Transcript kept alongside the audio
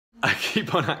I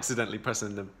keep on accidentally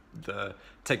pressing the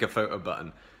take a photo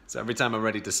button. So every time I'm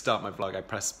ready to start my vlog, I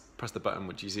press the button,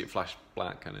 which you see it flash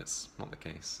black, and it's not the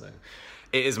case. So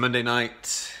it is Monday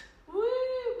night. Woo!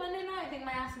 Monday night. I think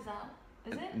my ass is out.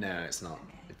 Is it? No, it's not.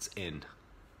 Okay. It's in.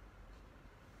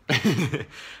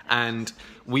 And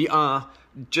we are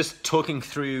just talking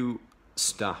through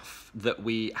stuff that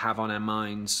we have on our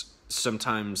minds.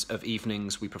 Sometimes of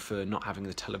evenings we prefer not having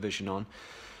the television on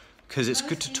because it's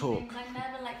good to talk. I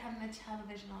never like having the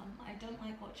television on. I don't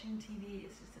like watching TV.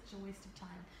 It's just such a waste of time.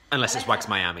 Unless it's Wags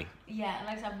Miami. Yeah, I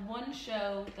like to have one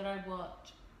show that I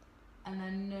watch and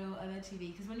then no other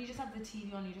TV. Because when you just have the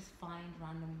TV on, you just find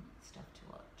random stuff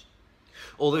to watch.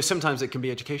 Although sometimes it can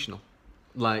be educational.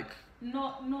 Like...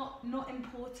 Not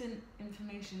important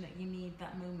information that you need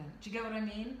that moment. Do you get what I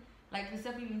mean? Like the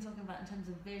stuff we've been talking about in terms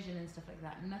of vision and stuff like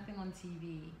that, nothing on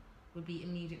TV would be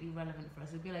immediately relevant for us.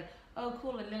 It'd be like, oh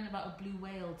cool, I learned about a blue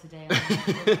whale today on the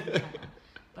channel.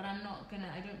 But I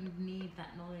don't need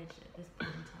that knowledge at this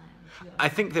point in time. I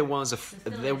think there was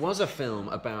a film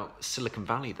about Silicon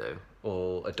Valley though,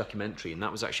 or a documentary, and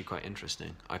that was actually quite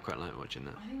interesting. I quite like watching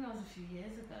that. I think that was a few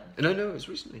years ago. No, it was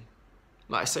recently.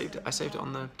 Like I saved it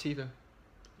on the TiVo.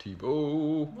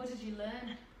 TiVo. What did you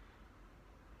learn?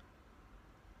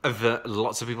 That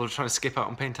lots of people are trying to skip out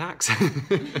on paying tax. I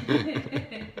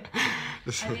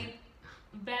think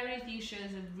very few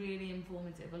shows are really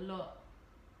informative. A lot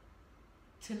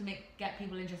to get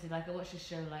people interested. Like I watched a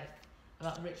show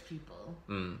about rich people,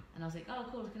 and I was like, oh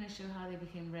cool, it's going to show how they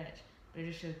became rich. But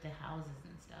it just showed their houses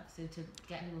and stuff. So to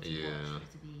get people to watch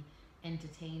it, to be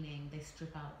entertaining, they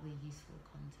strip out the useful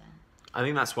content. I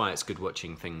think that's why it's good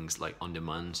watching things like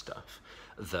on-demand stuff,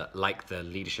 that like the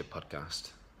Leadership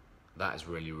podcast. That is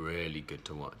really, really good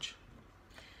to watch.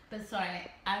 But sorry,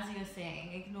 as you're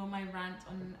saying, ignore my rant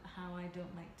on how I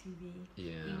don't like TV.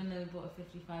 Yeah. Even though we bought a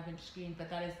 55-inch screen, but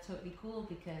that is totally cool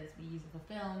because we use it for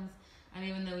films, and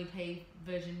even though we pay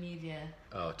Virgin Media...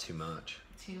 Oh, too much.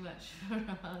 Too much for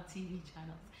our TV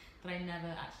channels that I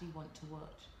never actually want to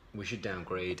watch. We should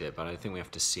downgrade it, but I think we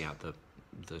have to see out the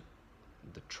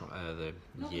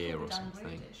year or something.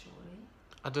 It, surely.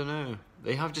 I don't know.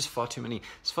 They have just far too many.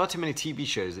 There's far too many TV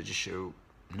shows that just show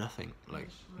nothing, like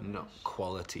not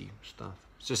quality stuff.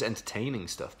 It's just entertaining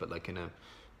stuff, but like in a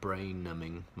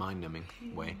brain-numbing, mind-numbing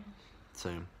way.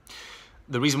 So,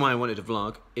 the reason why I wanted to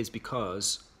vlog is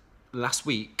because last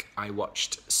week I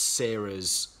watched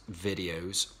Sara's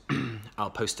videos.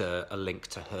 I'll post a link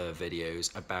to her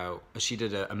videos about. She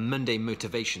did a Monday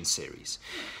motivation series.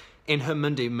 In her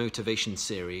Monday motivation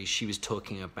series, she was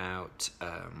talking about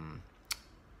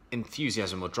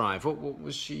enthusiasm or drive. What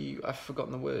was she? I've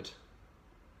forgotten the word.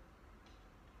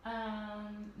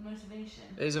 Motivation.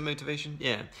 Is it motivation?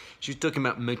 Yeah. She was talking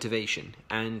about motivation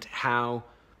and how,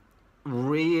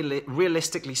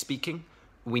 realistically speaking,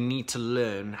 we need to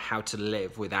learn how to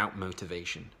live without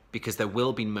motivation. Because there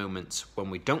will be moments when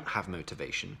we don't have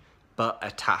motivation, but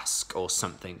a task or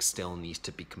something still needs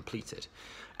to be completed.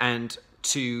 And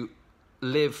to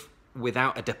live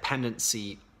without a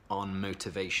dependency on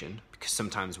motivation, because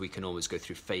sometimes we can always go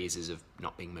through phases of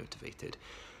not being motivated,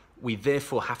 we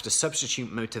therefore have to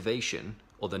substitute motivation,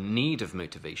 or the need of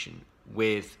motivation,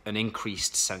 with an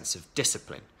increased sense of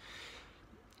discipline.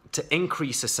 To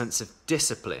increase a sense of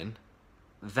discipline,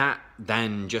 that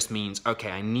then just means,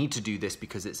 okay, I need to do this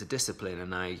because it's a discipline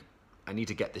and I need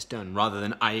to get this done, rather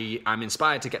than I'm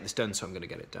inspired to get this done, so I'm going to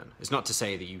get it done. It's not to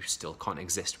say that you still can't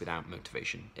exist without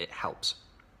motivation. It helps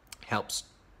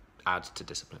add to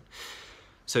discipline.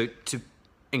 So to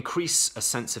increase a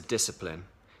sense of discipline,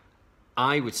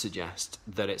 I would suggest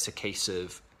that it's a case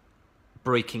of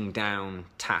breaking down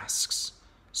tasks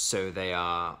so they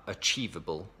are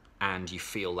achievable and you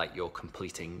feel like you're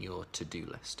completing your to-do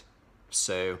list.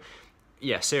 So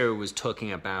yeah, Sara was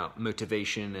talking about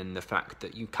motivation and the fact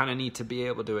that you kind of need to be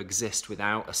able to exist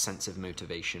without a sense of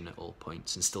motivation at all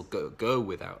points and still go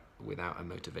without a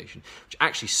motivation, which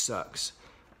actually sucks.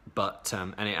 But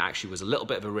and it actually was a little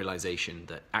bit of a realization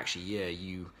that actually,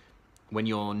 yeah, when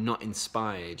you're not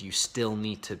inspired, you still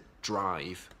need to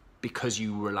drive because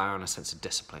you rely on a sense of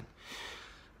discipline.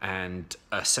 And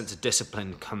a sense of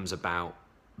discipline comes about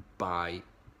by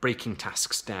breaking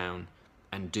tasks down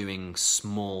and doing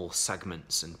small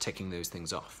segments and ticking those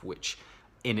things off, which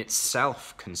in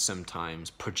itself can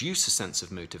sometimes produce a sense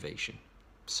of motivation.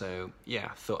 So yeah,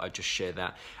 I thought I'd just share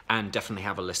that, and definitely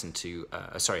have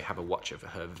a have a watch of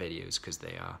her videos because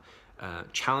they are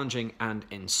challenging and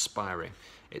inspiring.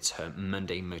 It's her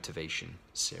Monday motivation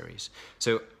series.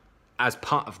 So as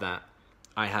part of that,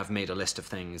 I have made a list of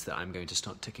things that I'm going to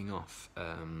start ticking off.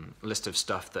 A list of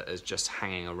stuff that is just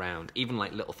hanging around, even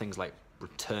like little things like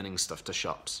returning stuff to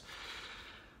shops,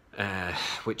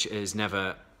 which is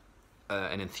never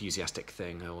an enthusiastic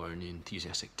thing or an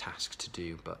enthusiastic task to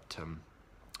do, but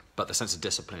the sense of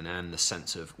discipline and the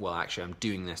sense of, well, actually I'm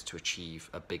doing this to achieve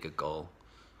a bigger goal.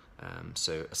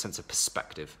 So a sense of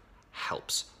perspective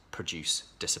helps produce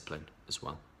discipline as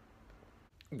well.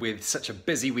 With such a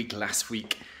busy week last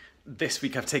week, this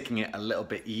week I've taken it a little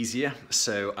bit easier,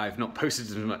 so I've not posted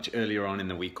as much earlier on in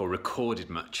the week or recorded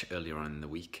much earlier on in the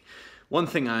week. One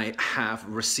thing I have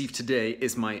received today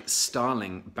is my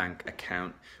Starling bank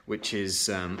account, which is,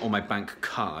 or my bank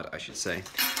card, I should say,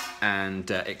 and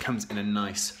it comes in a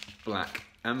nice black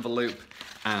envelope,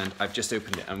 and I've just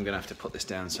opened it. I'm gonna have to put this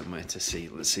down somewhere to see.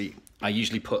 Let's see. I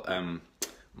usually put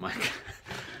my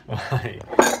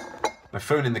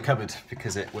phone in the cupboard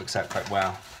because it works out quite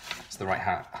well. It's the right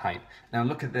height. Now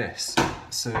look at this.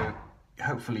 So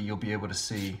hopefully you'll be able to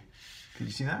see. Can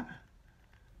you see that?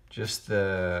 Just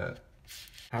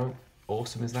how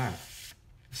awesome is that?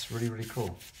 It's really, really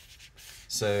cool.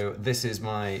 So this is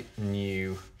my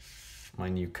new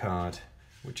card,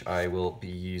 which I will be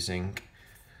using.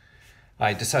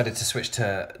 I decided to switch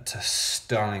to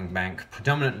Starling Bank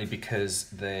predominantly because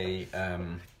they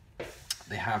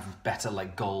have better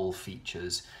like goal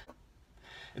features.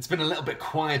 It's been a little bit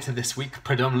quieter this week,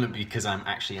 predominantly because I'm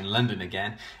actually in London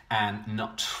again and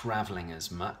not traveling as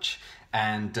much.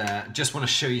 And just want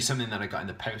to show you something that I got in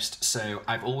the post. So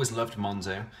I've always loved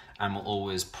Monzo and will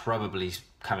always probably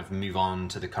kind of move on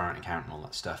to the current account and all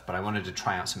that stuff. But I wanted to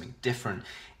try out something different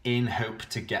in hope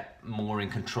to get more in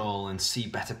control and see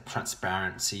better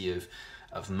transparency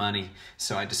of money.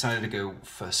 So I decided to go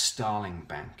for Starling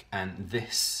Bank, and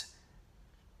this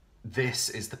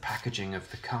is the packaging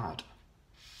of the card.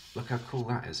 Look how cool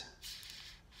that is.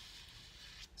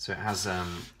 So it has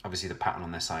obviously the pattern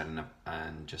on this side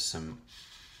and just some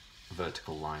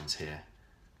vertical lines here.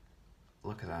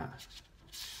 Look at that,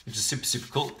 which is super, super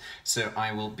cool. So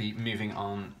I will be moving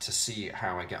on to see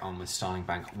how I get on with Starling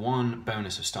Bank. One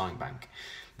bonus of Starling Bank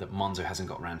that Monzo hasn't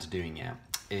got around to doing yet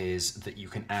is that you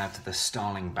can add the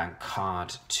Starling Bank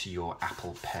card to your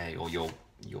Apple Pay or your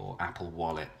Apple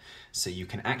Wallet. So you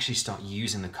can actually start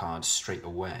using the card straight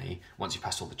away once you've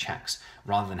passed all the checks,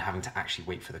 rather than having to actually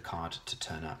wait for the card to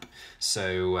turn up.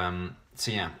 So,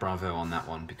 so yeah, bravo on that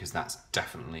one, because that's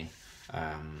definitely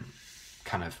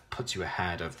kind of puts you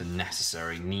ahead of the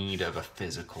necessary need of a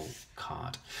physical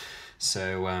card.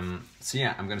 So, so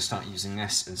yeah, I'm going to start using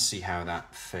this and see how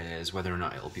that fares, whether or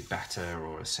not it'll be better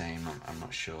or the same, I'm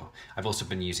not sure. I've also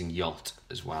been using Yolt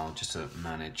as well, just to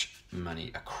manage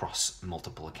money across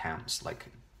multiple accounts, like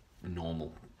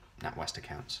normal NatWest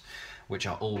accounts, which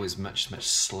are always much, much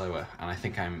slower. And I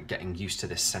think I'm getting used to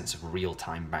this sense of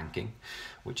real-time banking,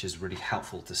 which is really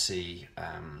helpful to see,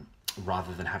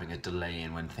 rather than having a delay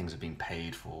in when things are being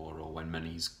paid for or when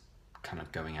money's kind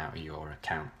of going out of your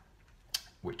account,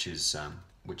 which is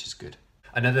good.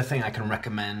 Another thing I can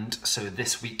recommend, so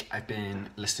this week I've been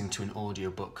listening to an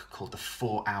audiobook called The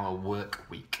 4-Hour Work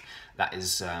Week. That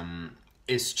is,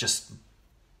 it's just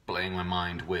blowing my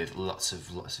mind with lots of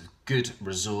good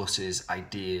resources,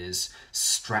 ideas,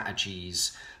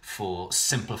 strategies for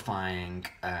simplifying.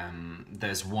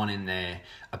 There's one in there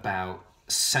about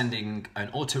sending an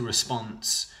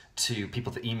auto-response to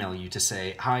people that email you to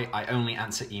say, hi, I only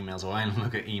answer emails, or I only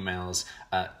look at emails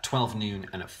at 12 noon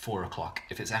and at 4 o'clock.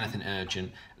 If it's anything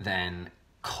urgent, then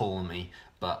call me.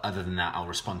 But other than that, I'll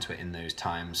respond to it in those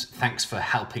times. Thanks for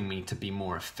helping me to be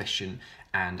more efficient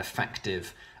and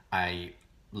effective. I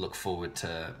look forward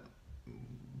to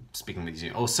speaking with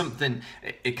you, or something.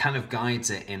 It kind of guides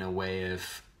it in a way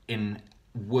of, in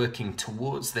working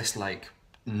towards this like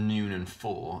noon and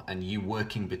 4, and you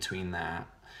working between that,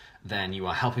 then you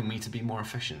are helping me to be more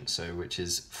efficient. So, which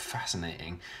is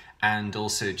fascinating. And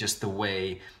also just the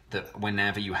way that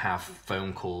whenever you have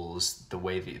phone calls, the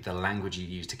way the language you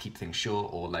use to keep things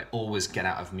short, or like always get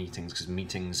out of meetings, because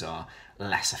meetings are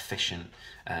less efficient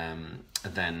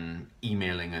than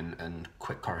emailing and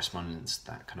quick correspondence,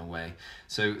 that kind of way.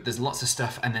 So there's lots of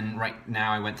stuff. And then right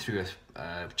now I went through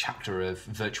a chapter of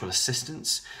virtual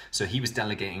assistants. So he was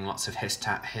delegating lots of his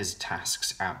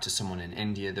tasks out to someone in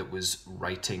India that was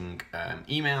writing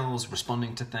emails,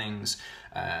 responding to things,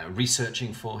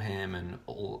 researching for him, and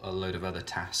a load of other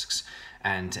tasks.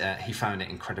 And he found it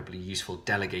incredibly useful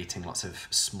delegating lots of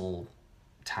small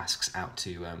tasks out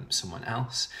to someone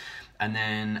else. And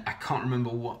then I can't remember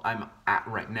what I'm at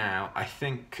right now. I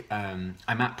think I'm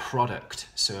at product,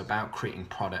 so about creating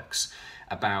products,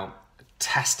 about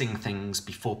testing things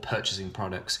before purchasing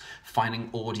products, finding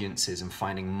audiences and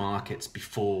finding markets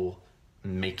before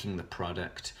making the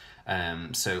product.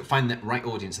 So find the right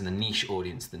audience and the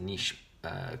niche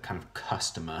kind of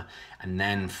customer, and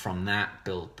then from that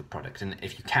build the product. And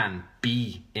if you can,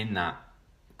 be in that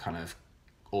kind of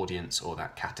audience or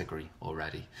that category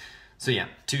already. So yeah,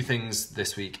 2 things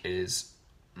this week is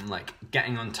like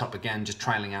getting on top again, just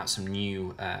trialing out some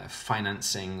new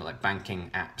financing, like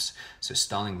banking apps. So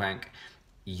Starling Bank,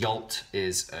 Yolt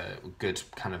is a good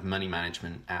kind of money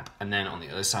management app, and then on the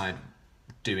other side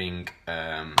doing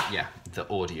the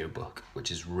audiobook,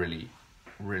 which is really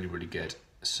good.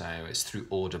 So it's through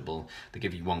Audible. They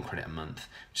give you 1 credit a month,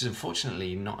 which is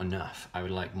unfortunately not enough. I would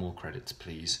like more credits,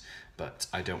 please, but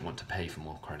I don't want to pay for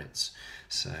more credits.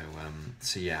 So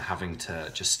yeah, having to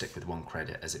just stick with 1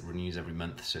 credit as it renews every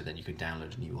month, so then you can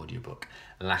download a new audiobook.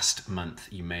 Last month,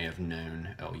 you may have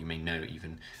known, or you may know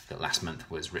even, that last month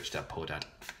was Rich Dad Poor Dad,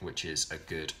 which is a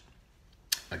good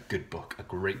book, a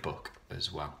great book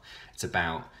as well. It's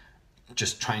about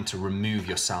just trying to remove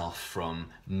yourself from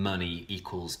money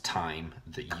equals time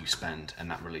that you spend,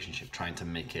 and that relationship, trying to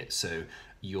make it so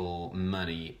your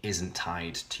money isn't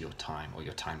tied to your time, or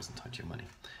your time isn't tied to your money,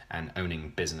 and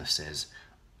owning businesses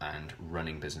and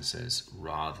running businesses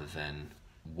rather than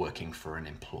working for an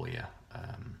employer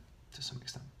to some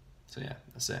extent. So yeah,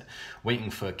 that's it. Waiting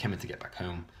for Kimmer to get back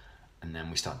home, and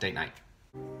then we start date night.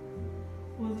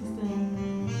 What's this thing?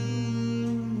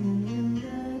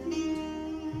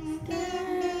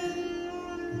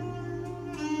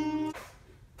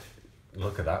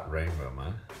 Look at that rainbow,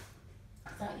 man.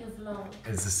 Is that your vlog?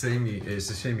 It's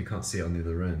a shame you can't see it on the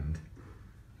other end.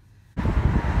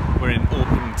 We're in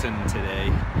Orpington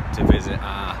today to visit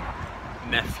our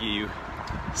nephew,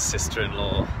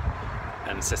 sister-in-law,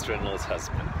 and sister-in-law's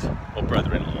husband, or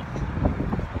brother-in-law.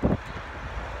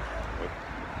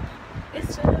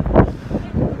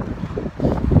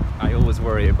 I always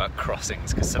worry about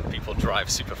crossings because some people drive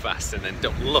super fast and then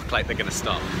don't look like they're going to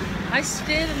stop. I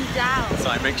steer them down. So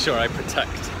I make sure I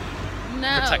protect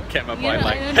Kimmer by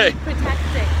like, hey.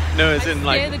 Protecting. No, as in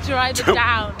like, steer the driver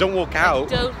down. Don't walk out.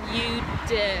 Don't you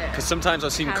dare. Because sometimes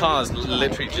I've seen cars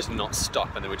literally just not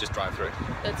stop and they would just drive through.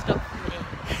 Don't stop for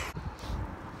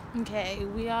me. Okay,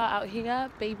 we are out here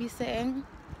babysitting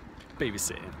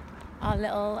our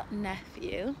little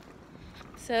nephew.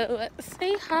 So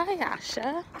say hi,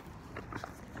 Asha.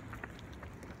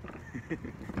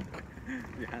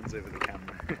 Your hands over the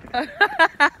camera.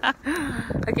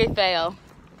 Okay, fail.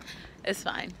 It's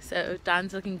fine. So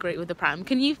Dan's looking great with the pram.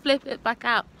 Can you flip it back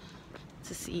out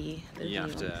to see the view? You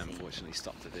have to unfortunately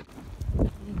stop the video.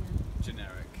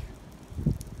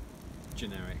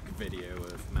 Generic video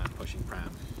of man pushing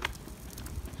pram.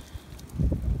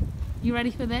 You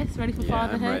ready for this? Ready for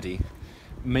fatherhood? Yeah, I'm ready.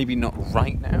 Maybe not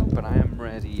right now, but I am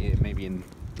ready. Maybe in,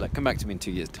 like, come back to me in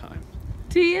 2 years' time.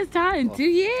 2 years' time? Well, 2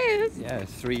 years? Yeah,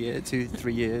 3 years,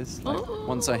 3 years. Like,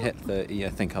 once I hit 30, I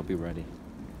think I'll be ready.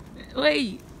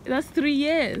 Wait, that's 3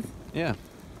 years? Yeah.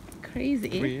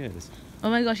 Crazy. 3 years.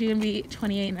 Oh my gosh, you're gonna be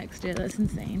 28 next year. That's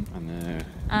insane. I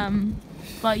know.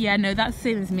 But yeah, no, that's the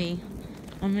same as me.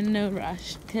 I'm in no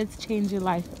rush. Kids change your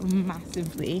life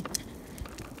massively.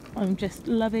 I'm just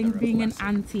loving being an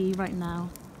auntie right now.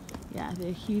 Yeah, they're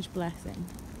a huge blessing.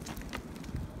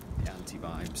 The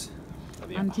auntie-vibes.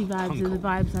 Auntie-vibes are the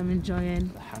vibes I'm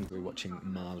enjoying. We're watching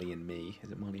Marley and Me.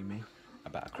 Is it Marley and Me?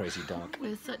 About a crazy dog.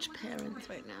 We're such parents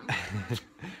right now.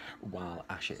 While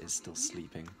Asha is still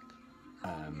sleeping.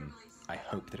 I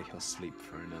hope that he'll sleep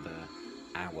for another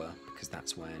hour, because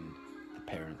that's when the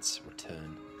parents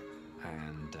return.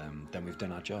 And then we've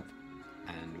done our job.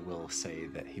 And we'll say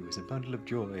that he was a bundle of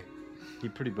joy. He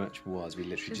pretty much was. We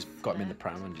literally just got him in the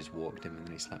pram and just walked him and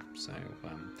then he slept. So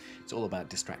it's all about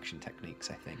distraction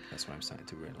techniques, I think. That's what I'm starting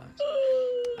to realise.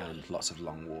 And lots of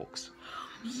long walks.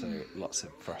 So lots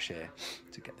of fresh air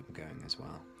to get them going as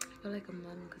well. I feel like a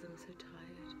mum because I'm so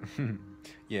tired.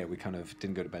 Yeah, we kind of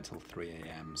didn't go to bed till 3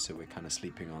 a.m. So we're kind of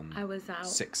sleeping on I was out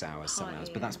 6 hours, 7 hours.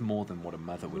 But that's more than what a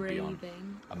mother would be on.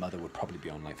 A mother would probably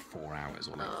be on like 4 hours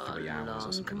or like 3 hours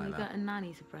or something like that. Can we get a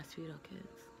nanny to breastfeed our kids?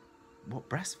 What,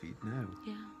 breastfeed? No.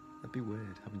 Yeah. That'd be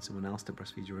weird, having someone else to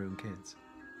breastfeed your own kids.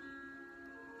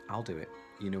 I'll do it.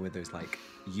 You know, with those, like,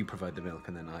 you provide the milk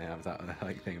and then I have that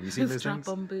like thing. Have you seen those things?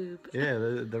 Strap-on boob. Yeah,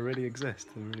 they really exist.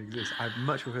 They really exist. I'd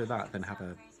much prefer that than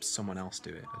have someone else do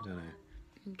it. I don't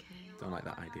know. Okay. Don't like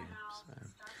that idea. So.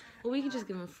 Well, we can just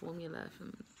give them formula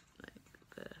from, like,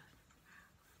 birth.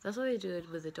 That's what they do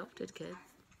with adopted kids.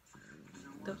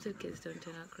 Adopted kids don't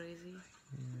turn out crazy.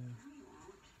 Yeah.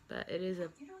 But it is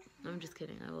I'm just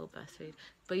kidding, I will breastfeed.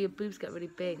 But your boobs get really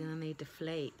big and then they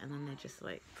deflate and then they just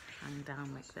like hang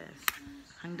down like this.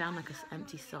 Hang down like an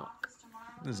empty sock.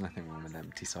 There's nothing wrong with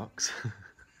empty socks.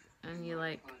 And you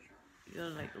gotta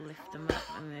like lift them up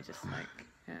and they're just like,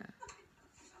 yeah,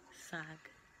 sag.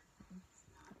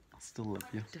 Still love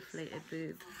you. Deflated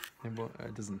boob. Yeah, but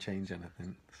it doesn't change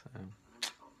anything, so...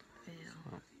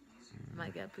 Yeah.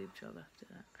 Might get a boob job after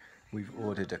that. We've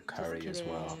ordered a curry as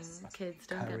well. Kids,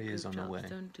 don't Curry get is boob on the jobs, way.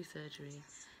 don't do surgery.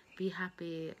 Be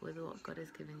happy with what God has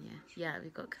given you. Yeah,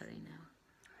 we've got curry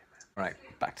now. Right,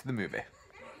 back to the movie.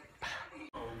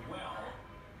 It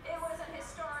was a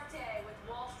historic day with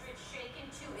Wall Street shaken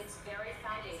to its very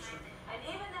foundation. And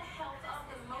even the health of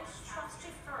the most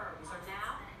trusted firms are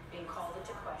now being called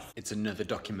into question. It's another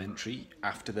documentary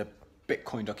after the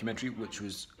Bitcoin documentary, which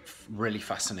was really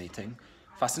fascinating.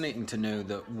 Fascinating to know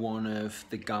that one of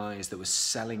the guys that was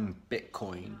selling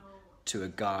Bitcoin to a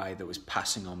guy that was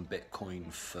passing on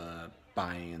Bitcoin for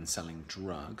buying and selling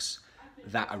drugs,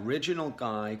 that original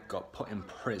guy got put in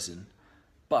prison,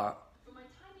 but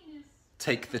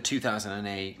take the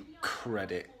 2008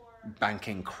 credit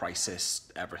banking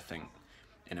crisis, everything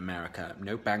in America,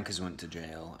 no bankers went to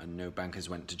jail, and no bankers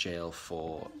went to jail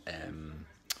for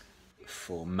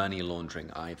money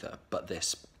laundering either, but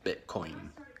this Bitcoin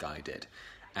guy did.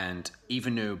 And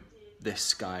even though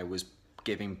this guy was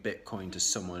giving Bitcoin to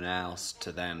someone else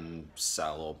to then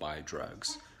sell or buy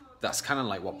drugs, that's kind of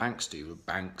like what banks do.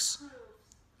 Banks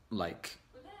like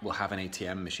will have an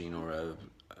ATM machine or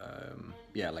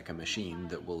like a machine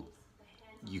that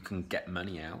you can get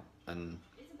money out, and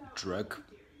drug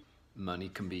money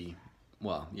can be,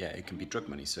 well, yeah, it can be drug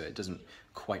money, so it doesn't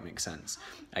quite make sense.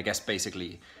 I guess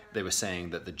basically they were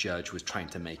saying that the judge was trying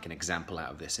to make an example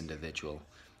out of this individual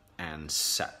and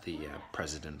set the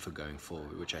precedent for going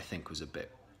forward, which I think was a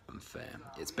bit unfair.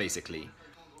 It's basically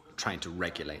trying to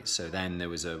regulate. So then there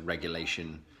was a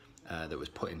regulation that was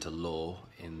put into law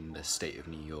in the state of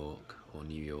New York,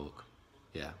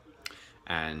 yeah.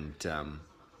 And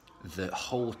the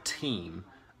whole team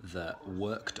that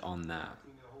worked on that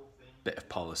bit of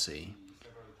policy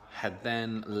had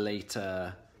then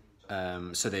later,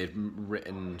 so they'd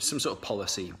written some sort of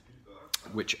policy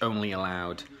which only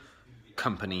allowed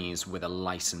companies with a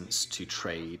license to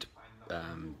trade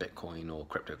Bitcoin or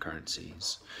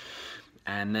cryptocurrencies.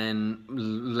 And then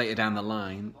later down the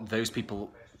line, those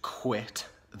people quit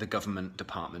the government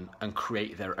department and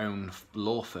create their own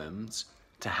law firms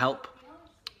to help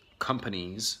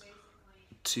companies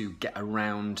to get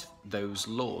around those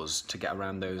laws, to get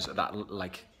around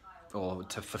or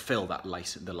to fulfill that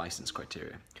the license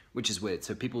criteria, which is weird.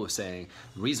 So people were saying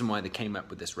the reason why they came up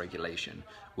with this regulation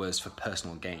was for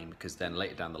personal gain, because then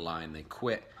later down the line they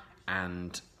quit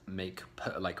and make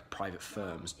private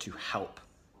firms to help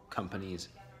companies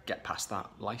get past that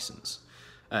license.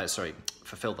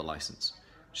 Fulfill the license,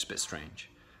 which is a bit strange.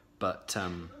 But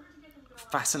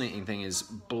fascinating thing is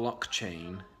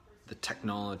blockchain, the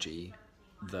technology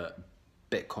that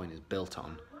Bitcoin is built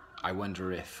on. I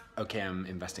wonder if, okay, I'm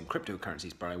investing in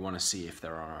cryptocurrencies, but I want to see if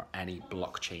there are any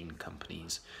blockchain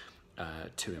companies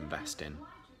to invest in.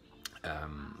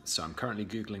 So I'm currently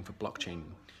Googling for blockchain,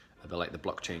 the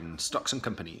blockchain stocks and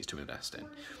companies to invest in.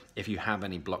 If you have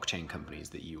any blockchain companies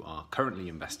that you are currently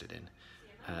invested in,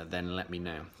 then let me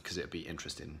know, because it'd be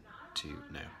interesting to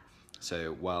know.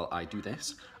 So while I do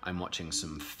this, I'm watching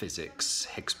some physics,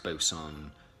 Higgs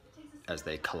boson, as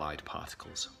they collide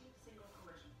particles.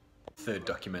 Third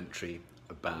documentary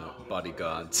about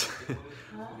bodyguards,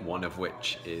 one of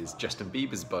which is Justin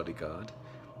Bieber's bodyguard.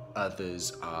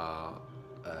 Others are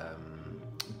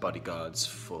bodyguards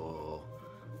for,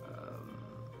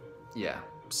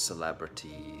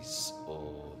 celebrities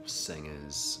or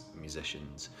singers,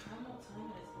 musicians.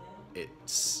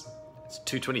 It's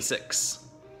 2:26,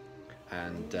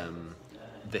 and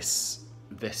this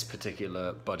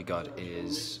particular bodyguard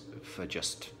is for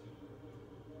just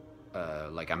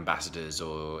ambassadors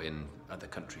or in other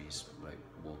countries, like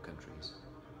war countries.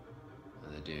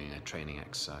 And they're doing a training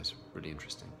exercise. Really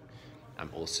interesting. I'm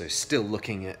also still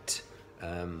looking at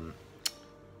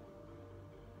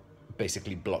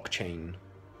basically blockchain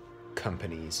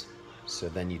companies, so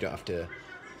then you don't have to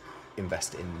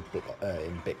invest in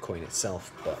Bitcoin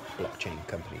itself, but blockchain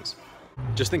companies.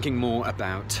 Just thinking more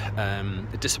about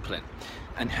discipline,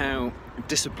 and how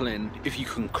discipline, if you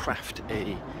can craft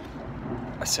a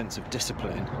sense of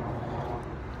discipline,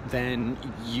 then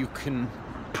you can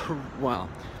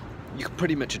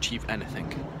pretty much achieve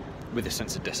anything with a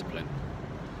sense of discipline.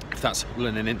 If that's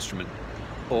learn an instrument,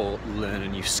 or learn a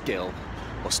new skill,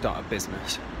 or start a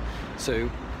business. So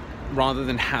rather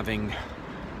than having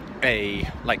a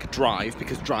drive,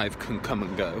 because drive can come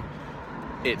and go,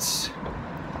 it's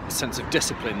a sense of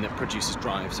discipline that produces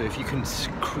drive. So if you can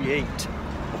create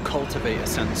or cultivate a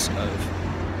sense of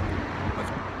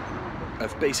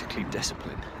basically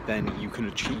discipline, then you can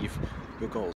achieve your goals.